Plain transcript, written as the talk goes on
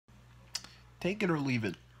Take it or leave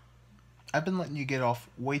it. I've been letting you get off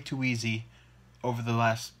way too easy over the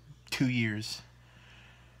last 2 years.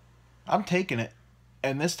 I'm taking it,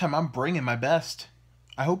 and this time I'm bringing my best.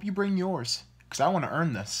 I hope you bring yours, because I want to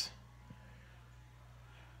earn this.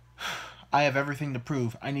 I have everything to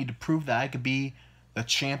prove. I need to prove that I could be the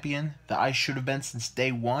champion that I should have been since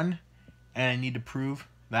day one, and I need to prove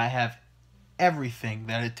that I have everything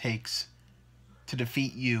that it takes to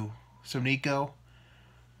defeat you. So, Nico,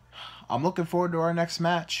 I'm looking forward to our next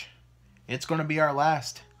match. It's going to be our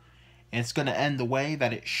last, and it's going to end the way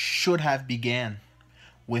that it should have began,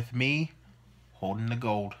 with me holding the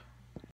gold.